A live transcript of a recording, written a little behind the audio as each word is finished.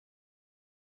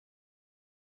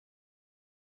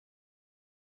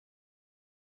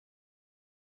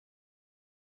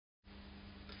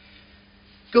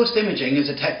Ghost imaging is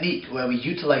a technique where we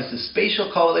utilise the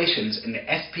spatial correlations in the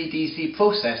SPDC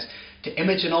process to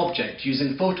image an object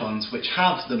using photons which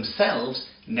have themselves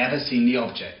never seen the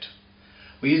object.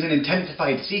 We use an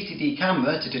intensified CCD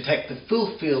camera to detect the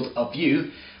full field of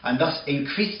view and thus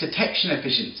increase detection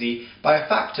efficiency by a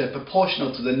factor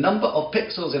proportional to the number of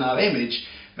pixels in our image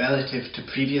relative to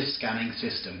previous scanning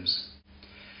systems.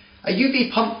 A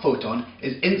UV pump photon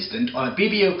is incident on a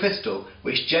BBO crystal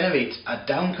which generates a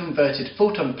down-converted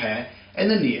photon pair in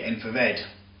the near-infrared.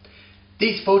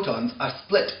 These photons are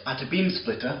split at a beam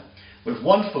splitter, with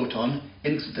one photon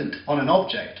incident on an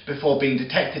object before being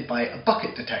detected by a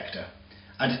bucket detector,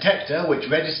 a detector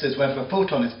which registers whether a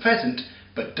photon is present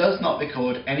but does not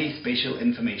record any spatial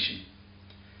information.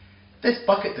 This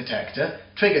bucket detector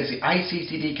triggers the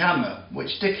ICCD camera,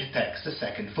 which detects the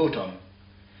second photon.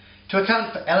 To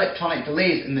account for electronic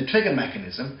delays in the trigger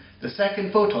mechanism, the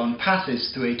second photon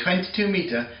passes through a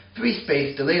 22-metre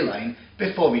three-space delay line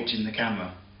before reaching the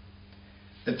camera.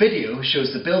 The video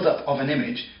shows the build-up of an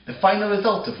image, the final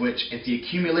result of which is the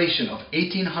accumulation of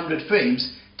 1800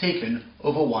 frames taken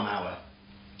over 1 hour.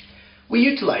 We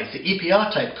utilise the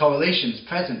EPR-type correlations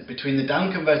present between the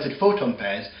down-converted photon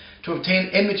pairs to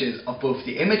obtain images of both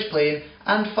the image plane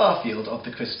and far field of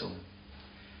the crystal.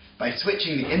 By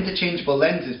switching the interchangeable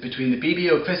lenses between the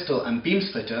BBO crystal and beam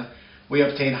splitter, we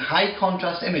obtain high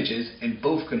contrast images in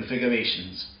both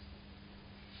configurations.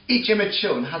 Each image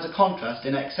shown has a contrast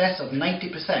in excess of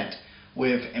 90%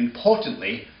 with,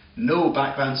 importantly, no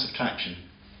background subtraction.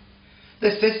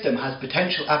 This system has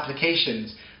potential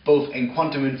applications both in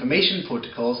quantum information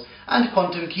protocols and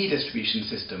quantum key distribution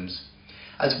systems,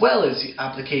 as well as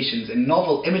applications in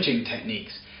novel imaging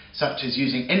techniques such as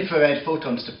using infrared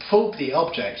photons to probe the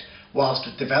object whilst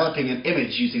developing an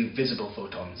image using visible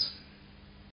photons.